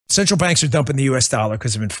Central banks are dumping the U.S. dollar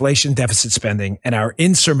because of inflation, deficit spending, and our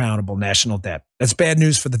insurmountable national debt. That's bad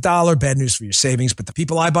news for the dollar, bad news for your savings. But the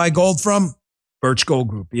people I buy gold from, Birch Gold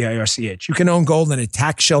Group, BIRCH. You can own gold in a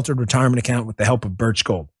tax-sheltered retirement account with the help of Birch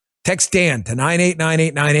Gold. Text Dan to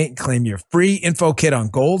 989898 and claim your free info kit on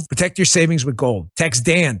gold. Protect your savings with gold. Text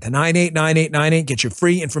Dan to 989898. Get your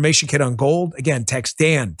free information kit on gold. Again, text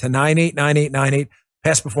Dan to 989898.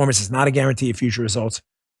 Past performance is not a guarantee of future results.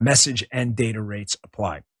 Message and data rates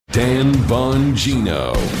apply. Dan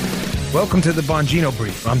Bongino. Welcome to the Bongino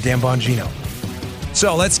Brief. I'm Dan Bongino.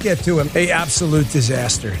 So let's get to it. A absolute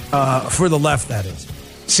disaster for the left, that is.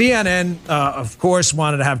 CNN, of course,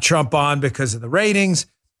 wanted to have Trump on because of the ratings.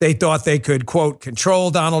 They thought they could, quote,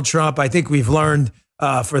 control Donald Trump. I think we've learned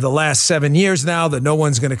for the last 7 years now that no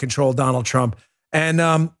one's going to control Donald Trump.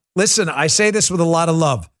 And listen, I say this with a lot of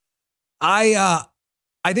love. I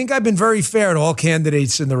think I've been very fair to all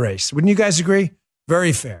candidates in the race. Wouldn't you guys agree?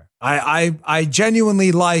 Very fair. I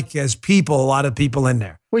genuinely like, as people, a lot of people in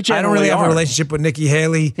there. I don't really have a relationship with Nikki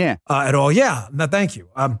Haley at all. Yeah, no, thank you.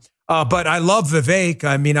 But I love Vivek.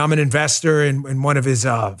 I mean, I'm an investor in one of his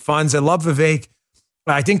funds. I love Vivek.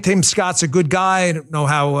 I think Tim Scott's a good guy. I don't know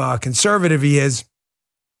how conservative he is,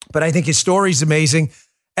 but I think his story's amazing.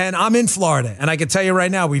 And I'm in Florida, and I can tell you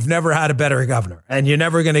right now, we've never had a better governor, and you're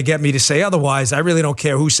never going to get me to say otherwise. I really don't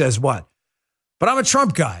care who says what. But I'm a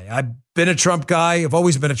Trump guy. I've been a Trump guy. I've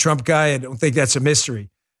always been a Trump guy. I don't think that's a mystery.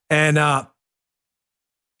 And I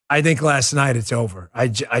think last night it's over.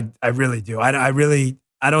 I really do.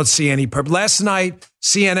 I don't see any purpose. Last night,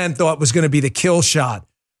 CNN thought was going to be the kill shot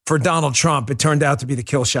for Donald Trump. It turned out to be the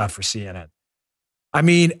kill shot for CNN. I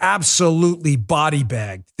mean, absolutely body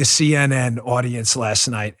bagged the CNN audience last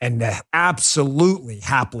night, and the absolutely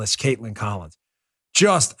hapless Caitlin Collins.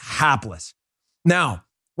 Just hapless. Now,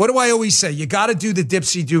 what do I always say? You got to do the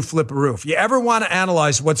dipsy-do flipperoo. If you ever want to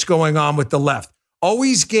analyze what's going on with the left,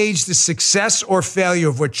 always gauge the success or failure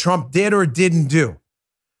of what Trump did or didn't do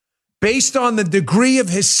based on the degree of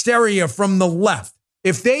hysteria from the left.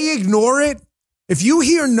 If they ignore it, if you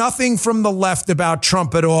hear nothing from the left about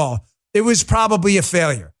Trump at all, it was probably a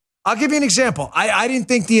failure. I'll give you an example. I didn't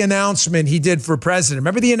think the announcement he did for president.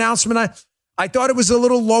 Remember the announcement? I thought it was a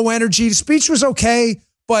little low energy. The speech was okay,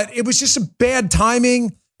 but it was just a bad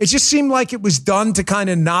timing. It just seemed like it was done to kind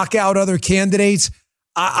of knock out other candidates.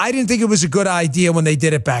 I didn't think it was a good idea when they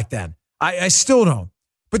did it back then. I still don't.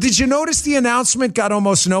 But did you notice the announcement got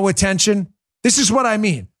almost no attention? This is what I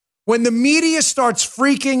mean. When the media starts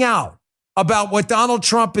freaking out about what Donald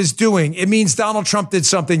Trump is doing, it means Donald Trump did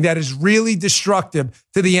something that is really destructive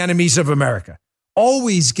to the enemies of America.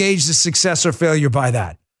 Always gauge the success or failure by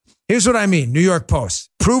that. Here's what I mean. New York Post.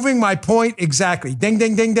 Proving my point exactly. Ding,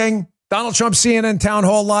 ding, ding, ding. Donald Trump CNN Town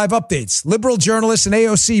Hall Live updates. Liberal journalists and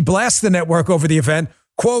AOC blast the network over the event.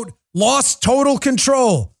 Quote, lost total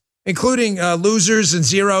control, including losers and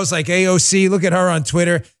zeros like AOC. Look at her on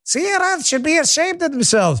Twitter. CNN should be ashamed of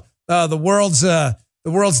themselves. The world's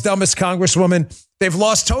dumbest congresswoman. They've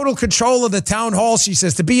lost total control of the town hall, she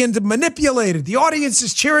says, to be manipulated. The audience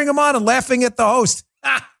is cheering them on and laughing at the host.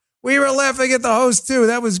 We were laughing at the host, too.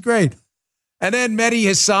 That was great. And then Mehdi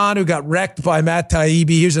Hassan, who got wrecked by Matt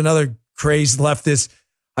Taibbi. Here's another crazed leftist.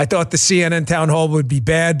 I thought the CNN town hall would be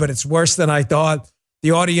bad, but it's worse than I thought.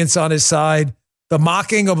 The audience on his side. The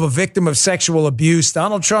mocking of a victim of sexual abuse.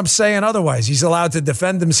 Donald Trump saying otherwise. He's allowed to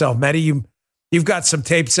defend himself. Mehdi, you've got some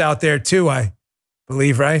tapes out there, too, I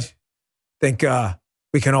believe, right? Think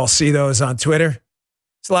we can all see those on Twitter.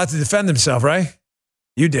 He's allowed to defend himself, right?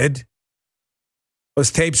 You did.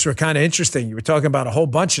 Those tapes were kind of interesting. You were talking about a whole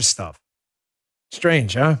bunch of stuff.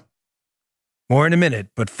 Strange, huh? More in a minute,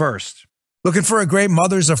 but first. Looking for a great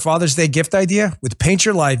Mother's or Father's Day gift idea? With Paint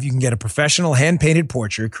Your Life, you can get a professional hand-painted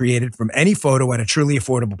portrait created from any photo at a truly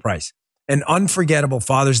affordable price. An unforgettable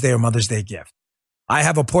Father's Day or Mother's Day gift. I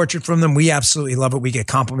have a portrait from them. We absolutely love it. We get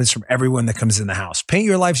compliments from everyone that comes in the house. Paint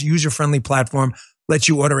Your Life's user-friendly platform lets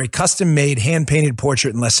you order a custom-made, hand-painted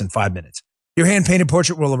portrait in less than 5 minutes. Your hand-painted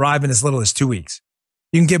portrait will arrive in as little as 2 weeks.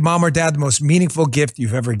 You can give mom or dad the most meaningful gift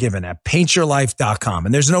you've ever given at paintyourlife.com.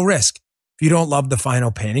 And there's no risk. If you don't love the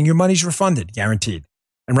final painting, your money's refunded, guaranteed.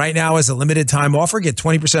 And right now, as a limited time offer, get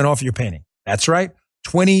 20% off your painting. That's right,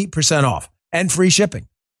 20% off and free shipping.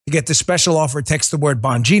 To get the special offer, text the word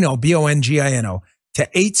Bongino, Bongino, to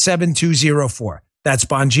 87204. That's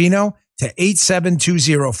Bongino to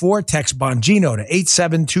 87204. Text Bongino to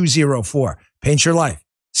 87204. Paint your life.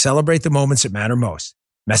 Celebrate the moments that matter most.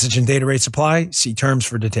 Message and data rates apply. See terms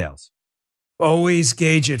for details. Always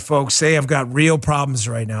gauge it, folks. They have got real problems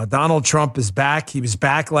right now. Donald Trump is back. He was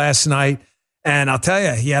back last night. And I'll tell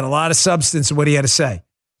you, he had a lot of substance in what he had to say.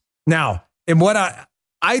 Now, in what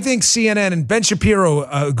I think CNN, and Ben Shapiro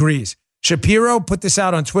agrees. Shapiro put this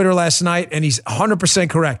out on Twitter last night, and he's 100%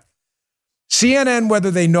 correct. CNN,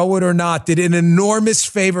 whether they know it or not, did an enormous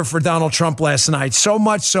favor for Donald Trump last night. So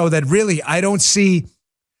much so that really I don't see,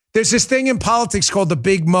 there's this thing in politics called the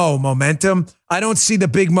big mo, momentum. I don't see the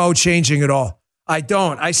big mo changing at all. I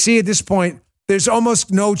don't. I see at this point, there's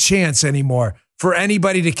almost no chance anymore for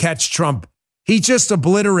anybody to catch Trump. He just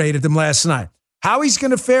obliterated them last night. How he's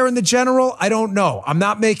going to fare in the general, I don't know. I'm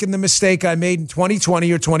not making the mistake I made in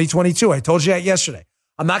 2020 or 2022. I told you that yesterday.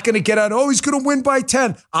 I'm not going to get out, he's going to win by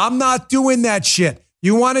 10. I'm not doing that shit.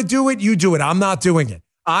 You want to do it, you do it. I'm not doing it.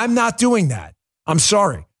 I'm not doing that. I'm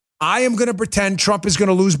sorry. I am going to pretend Trump is going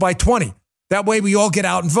to lose by 20. That way we all get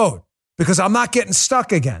out and vote because I'm not getting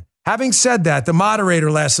stuck again. Having said that, the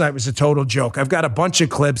moderator last night was a total joke. I've got a bunch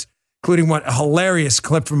of clips, including a hilarious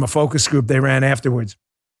clip from a focus group they ran afterwards.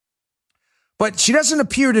 But she doesn't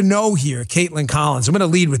appear to know here, Caitlin Collins. I'm going to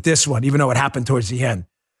lead with this one, even though it happened towards the end.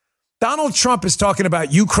 Donald Trump is talking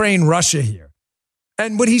about Ukraine, Russia here.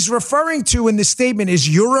 And what he's referring to in this statement is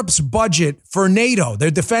Europe's budget for NATO, their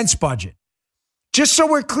defense budget. Just so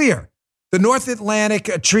we're clear, the North Atlantic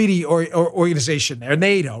Treaty or Organization there,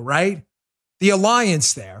 NATO, right? The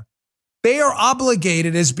alliance there. They are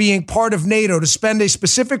obligated as being part of NATO to spend a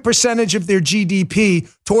specific percentage of their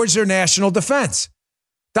GDP towards their national defense.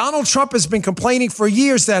 Donald Trump has been complaining for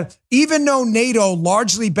years that even though NATO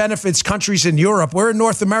largely benefits countries in Europe, we're in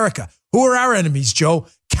North America. Who are our enemies, Joe?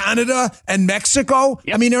 Canada and Mexico?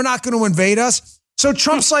 Yep. I mean, they're not going to invade us. So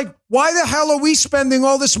Trump's like, why the hell are we spending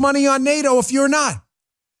all this money on NATO if you're not?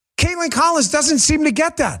 Caitlin Collins doesn't seem to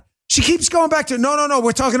get that. She keeps going back to, no,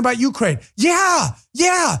 we're talking about Ukraine. Yeah,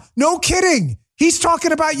 no kidding. He's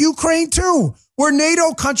talking about Ukraine too, where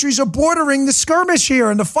NATO countries are bordering the skirmish here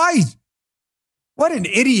and the fight. What an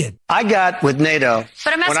idiot. I got with NATO,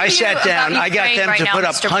 when I sat down, I got them to put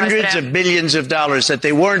up hundreds of billions of dollars that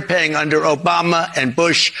they weren't paying under Obama and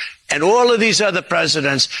Bush and all of these other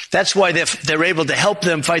presidents. That's why they're able to help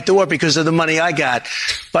them fight the war because of the money I got.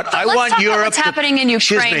 But I want Europe. What's happening in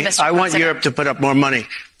Ukraine, Mr. I want Europe to put up more money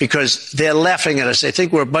because they're laughing at us. They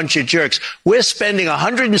think we're a bunch of jerks. We're spending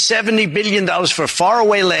 $170 billion for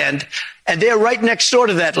faraway land, and they're right next door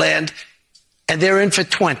to that land, and they're in for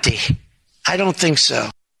 20. I don't think so.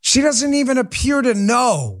 She doesn't even appear to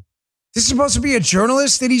know. This is supposed to be a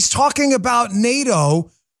journalist that he's talking about NATO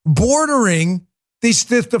bordering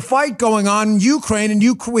the fight going on in Ukraine and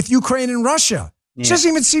with Ukraine and Russia. Yeah. She doesn't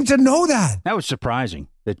even seem to know that. That was surprising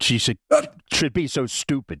that she should be so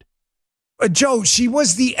stupid. Joe, she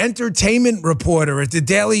was the entertainment reporter at the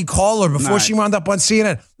Daily Caller before she wound up on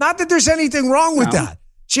CNN. Not that there's anything wrong with that.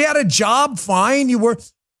 She had a job, fine.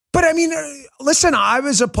 But I mean, listen, I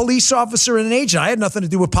was a police officer and an agent. I had nothing to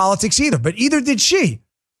do with politics either, but either did she.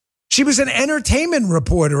 She was an entertainment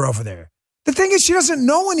reporter over there. The thing is, she doesn't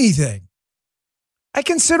know anything. I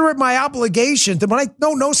consider it my obligation to, when I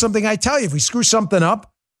don't know something, I tell you. If we screw something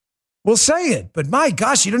up, we'll say it. But my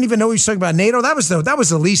gosh, you don't even know he's talking about NATO. That was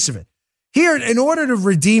the least of it. Here, in order to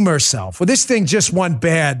redeem herself, well, this thing just went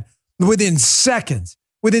bad within seconds.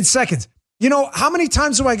 You know, how many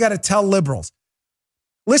times do I got to tell liberals?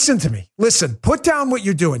 Listen to me. Listen, put down what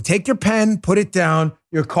you're doing. Take your pen, put it down,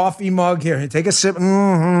 your coffee mug here. Take a sip.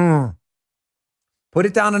 Put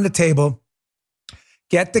it down on the table.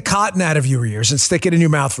 Get the cotton out of your ears and stick it in your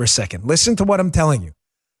mouth for a second. Listen to what I'm telling you.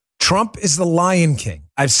 Trump is the Lion King.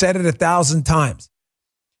 I've said it 1,000 times.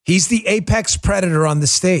 He's the apex predator on the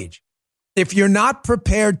stage. If you're not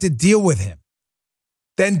prepared to deal with him,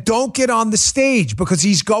 then don't get on the stage because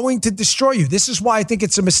he's going to destroy you. This is why I think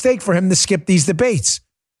it's a mistake for him to skip these debates.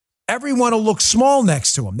 Everyone will look small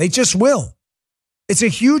next to him. They just will. It's a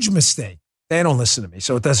huge mistake. They don't listen to me,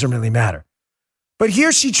 so it doesn't really matter. But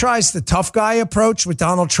here she tries the tough guy approach with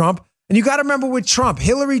Donald Trump. And you got to remember with Trump,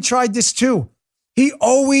 Hillary tried this too. He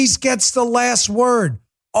always gets the last word.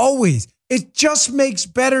 Always. It just makes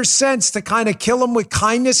better sense to kind of kill him with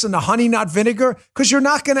kindness and the honey, not vinegar, because you're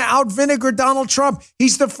not going to out-vinegar Donald Trump.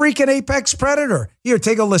 He's the freaking apex predator. Here,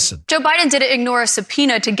 take a listen. Joe Biden didn't ignore a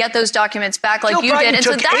subpoena to get those documents back like you did. And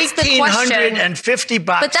so that's the question. $1,850.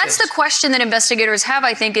 But that's the question that investigators have,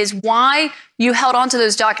 I think, is why you held on to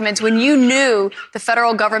those documents when you knew the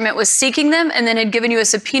federal government was seeking them and then had given you a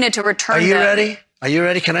subpoena to return them. Are you ready? Are you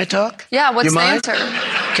ready? Can I talk? Yeah, what's the answer?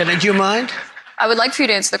 Do you mind? I would like for you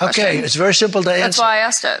to answer the question. Okay, it's very simple to answer. That's why I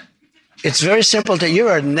asked it. It's very simple to,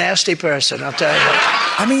 you're a nasty person, I'll tell you.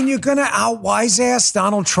 I mean, you're going to out-wise-ass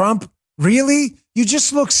Donald Trump? Really? You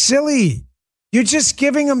just look silly. You're just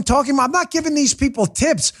giving him talking. I'm not giving these people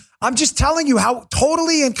tips. I'm just telling you how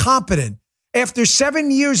totally incompetent, after 7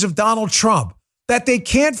 years of Donald Trump, that they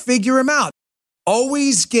can't figure him out.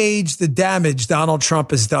 Always gauge the damage Donald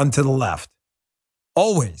Trump has done to the left.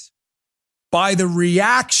 Always. By the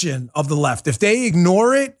reaction of the left. If they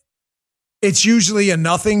ignore it, it's usually a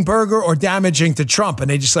nothing burger or damaging to Trump, and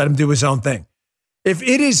they just let him do his own thing. If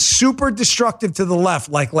it is super destructive to the left,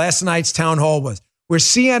 like last night's town hall was, where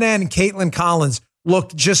CNN and Caitlin Collins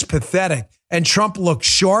looked just pathetic, and Trump looked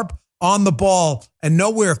sharp, on the ball, and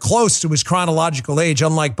nowhere close to his chronological age,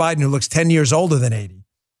 unlike Biden, who looks 10 years older than 80.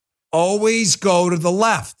 Always go to the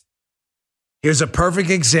left. Here's a perfect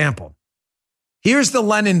example. Here's the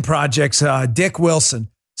Lenin Project's Dick Wilson,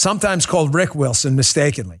 sometimes called Rick Wilson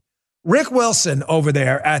mistakenly. Rick Wilson over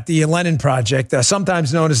there at the Lenin Project,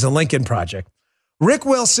 sometimes known as the Lincoln Project. Rick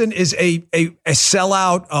Wilson is a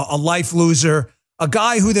sellout, a life loser, a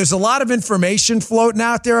guy who there's a lot of information floating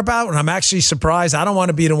out there about, and I'm actually surprised. I don't want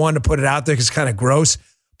to be the one to put it out there because it's kind of gross,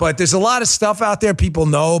 but there's a lot of stuff out there people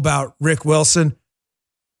know about Rick Wilson.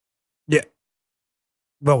 Yeah.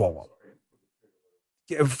 Whoa.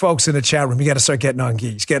 Folks in the chat room, you got to start getting on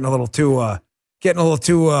geese. Getting a little too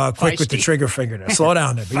quick with the trigger finger there. Slow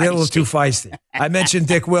down there. But you get a little too feisty. I mentioned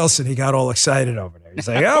Dick Wilson. He got all excited over there. He's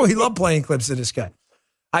like, oh, he loved playing clips of this guy.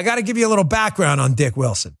 I got to give you a little background on Dick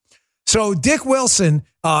Wilson. So Dick Wilson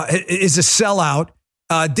is a sellout.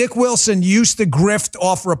 Dick Wilson used to grift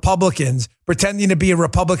off Republicans, pretending to be a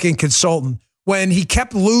Republican consultant. When he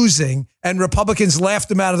kept losing and Republicans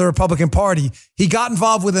laughed him out of the Republican Party, he got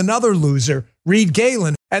involved with another loser, Reed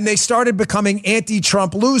Galen, and they started becoming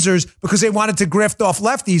anti-Trump losers because they wanted to grift off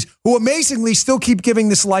lefties who amazingly still keep giving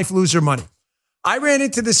this life loser money. I ran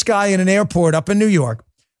into this guy in an airport up in New York.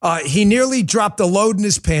 He nearly dropped a load in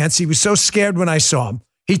his pants. He was so scared when I saw him.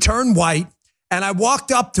 He turned white, and I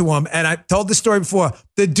walked up to him, and I told the story before.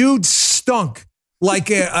 The dude stunk like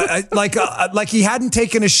he hadn't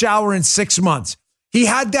taken a shower in 6 months. He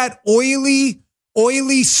had that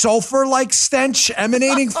oily sulfur-like stench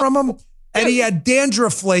emanating from him, and he had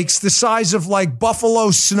dandruff flakes the size of like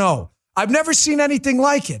buffalo snow. I've never seen anything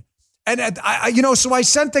like it. And so I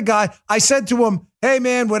sent the guy. I said to him, "Hey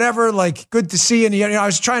man, whatever, like good to see you." And I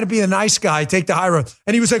was trying to be a nice guy, take the high road.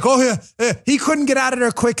 And he was like, "Oh yeah." He couldn't get out of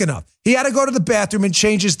there quick enough. He had to go to the bathroom and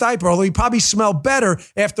change his diaper. Although he probably smelled better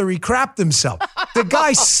after he crapped himself. The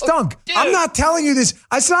guy stunk. I'm not telling you this.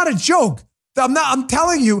 It's not a joke. I'm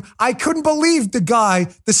telling you, I couldn't believe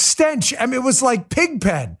the stench. I mean, it was like pig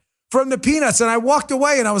pen from the Peanuts. And I walked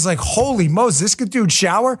away and I was like, "Holy Moses, this good dude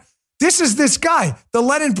shower." This is this guy, the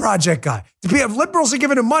Lenin Project guy. Liberals are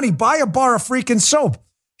giving him money. Buy a bar of freaking soap.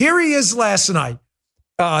 Here he is last night.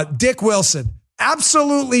 Dick Wilson,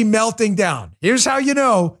 absolutely melting down. Here's how you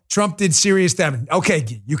know Trump did serious damage.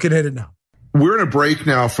 Okay, you can hit it now. We're in a break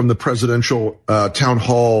now from the presidential town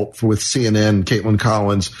hall with CNN, Caitlin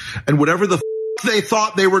Collins, and whatever the they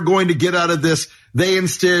thought they were going to get out of this, they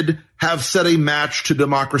instead have set a match to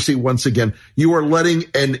democracy once again. You are letting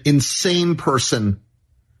an insane person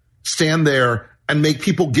stand there and make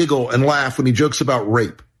people giggle and laugh when he jokes about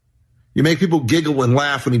rape. You make people giggle and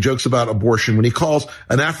laugh when he jokes about abortion, when he calls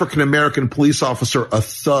an African-American police officer a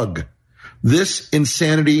thug. This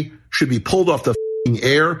insanity should be pulled off the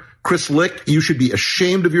air. Chris Licht, you should be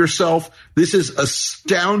ashamed of yourself. This is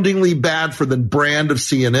astoundingly bad for the brand of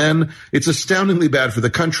CNN. It's astoundingly bad for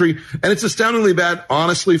the country. And it's astoundingly bad,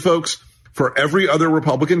 honestly, folks, for every other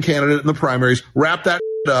Republican candidate in the primaries. Wrap that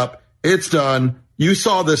up. It's done. You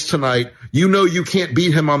saw this tonight. You know you can't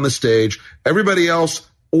beat him on the stage. Everybody else,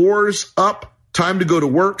 oars up. Time to go to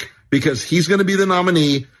work because he's going to be the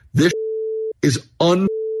nominee. This is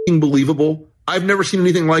unbelievable. I've never seen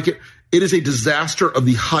anything like it. It is a disaster of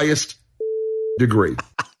the highest degree.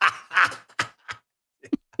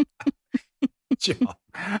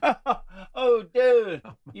 Oh, dude,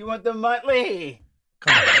 you want the Muttley?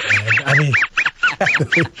 Come on, man. I mean,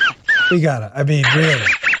 we gotta. I mean, really,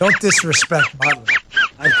 don't disrespect Muttley.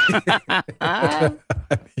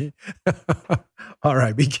 All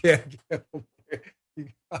right, we can't get over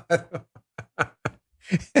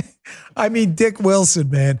I mean, Dick Wilson,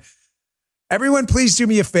 man. Everyone, please do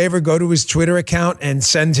me a favor. Go to his Twitter account and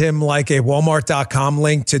send him like a Walmart.com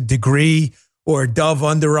link to Degree or Dove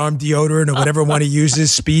underarm deodorant or whatever one he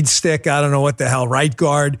uses. Speed Stick. I don't know what the hell. Right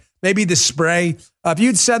Guard. Maybe the spray. If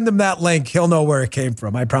you'd send him that link, he'll know where it came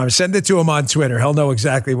from. I promise. Send it to him on Twitter. He'll know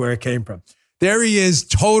exactly where it came from. There he is,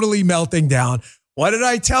 totally melting down. What did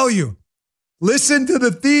I tell you? Listen to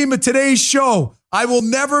the theme of today's show. I will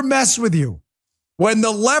never mess with you. When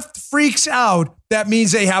the left freaks out, that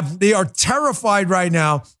means they are terrified right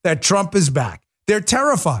now that Trump is back. They're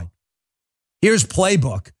terrified. Here's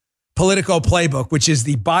Playbook, Politico Playbook, which is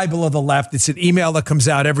the Bible of the left. It's an email that comes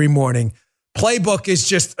out every morning. Playbook is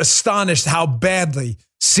just astonished how badly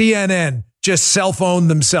CNN, just self-owned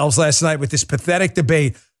themselves last night with this pathetic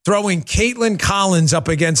debate, throwing Caitlin Collins up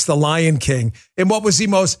against the Lion King in what was the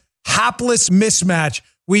most hapless mismatch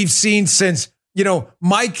we've seen since,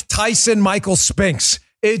 Mike Tyson, Michael Spinks.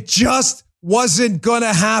 It just wasn't going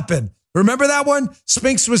to happen. Remember that one?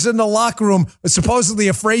 Spinks was in the locker room, was supposedly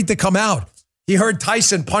afraid to come out. He heard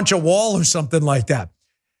Tyson punch a wall or something like that.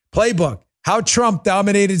 Playbook, how Trump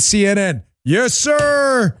dominated CNN. Yes,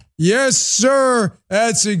 sir. Yes, sir.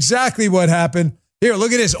 That's exactly what happened. Here,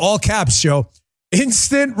 look at this. All caps, Joe.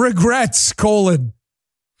 Instant regrets, :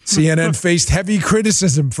 CNN faced heavy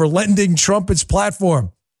criticism for lending Trump its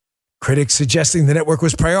platform. Critics suggesting the network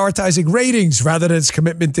was prioritizing ratings rather than its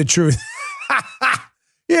commitment to truth.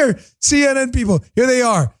 Here, CNN people, here they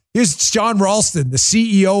are. Here's John Ralston, the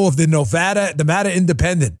CEO of the Nevada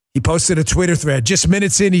Independent. He posted a Twitter thread. Just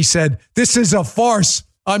minutes in, he said, "This is a farce.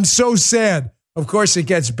 I'm so sad." Of course, it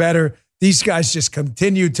gets better. These guys just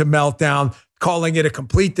continue to melt down, calling it a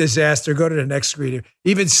complete disaster. Go to the next screen.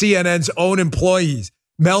 Even CNN's own employees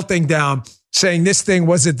melting down, saying this thing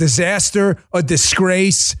was a disaster, a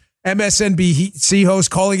disgrace. MSNBC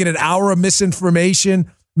host calling it an hour of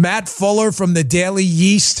misinformation. Matt Fuller from the Daily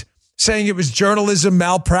Yeast saying it was journalism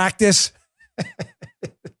malpractice.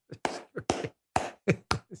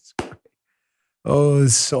 Oh,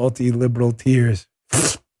 salty liberal tears.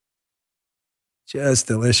 Just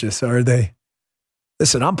delicious, are they?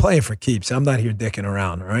 Listen, I'm playing for keeps. I'm not here dicking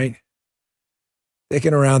around, all right?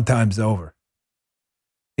 Dicking around time's over.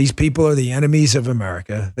 These people are the enemies of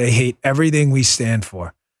America. They hate everything we stand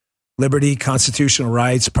for. Liberty, constitutional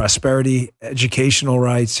rights, prosperity, educational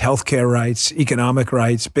rights, healthcare rights, economic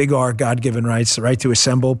rights, big R, God-given rights, the right to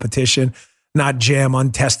assemble, petition, not jam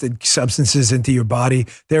untested substances into your body.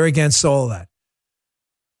 They're against all that.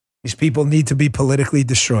 These people need to be politically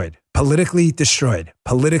destroyed. Politically destroyed.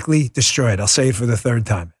 Politically destroyed. I'll say it for the third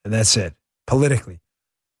time, and that's it. Politically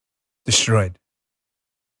destroyed.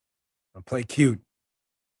 I'll play cute.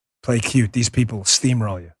 Play cute. These people will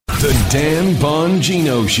steamroll you. The Dan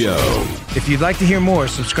Bongino Show. If you'd like to hear more,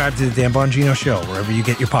 subscribe to The Dan Bongino Show wherever you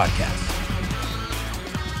get your podcasts.